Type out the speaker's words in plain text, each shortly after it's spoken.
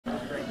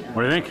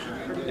What do you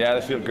think? Yeah,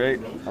 they feel great.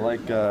 I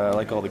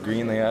like all the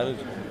green they added.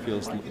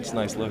 It's a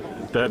nice look.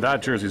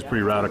 That jersey's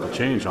pretty radical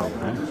change on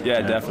them, eh?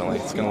 Yeah, definitely.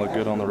 It's gonna look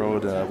good on the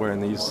road wearing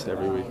these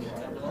every week.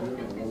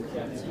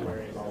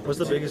 What's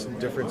the biggest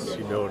difference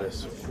you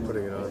notice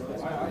putting it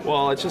on?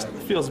 Well, it just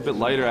feels a bit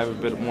lighter. I have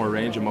a bit more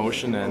range of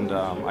motion, and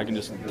I can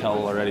just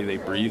tell already they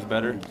breathe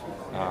better.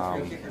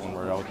 When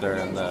we're out there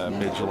in the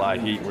mid-July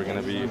heat, we're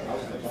going to be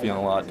feeling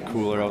a lot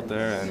cooler out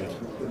there.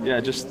 And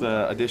yeah, just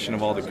the addition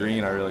of all the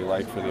green I really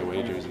like for the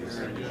away jerseys.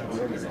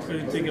 What do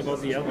you think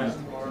about the helmet?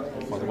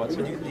 What's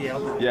it? The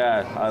helmet.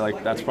 Yeah,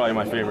 that's probably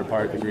my favorite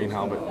part, the green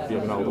helmet.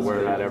 Being able to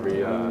wear that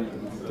every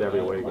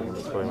away game.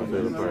 It's probably my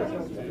favorite part.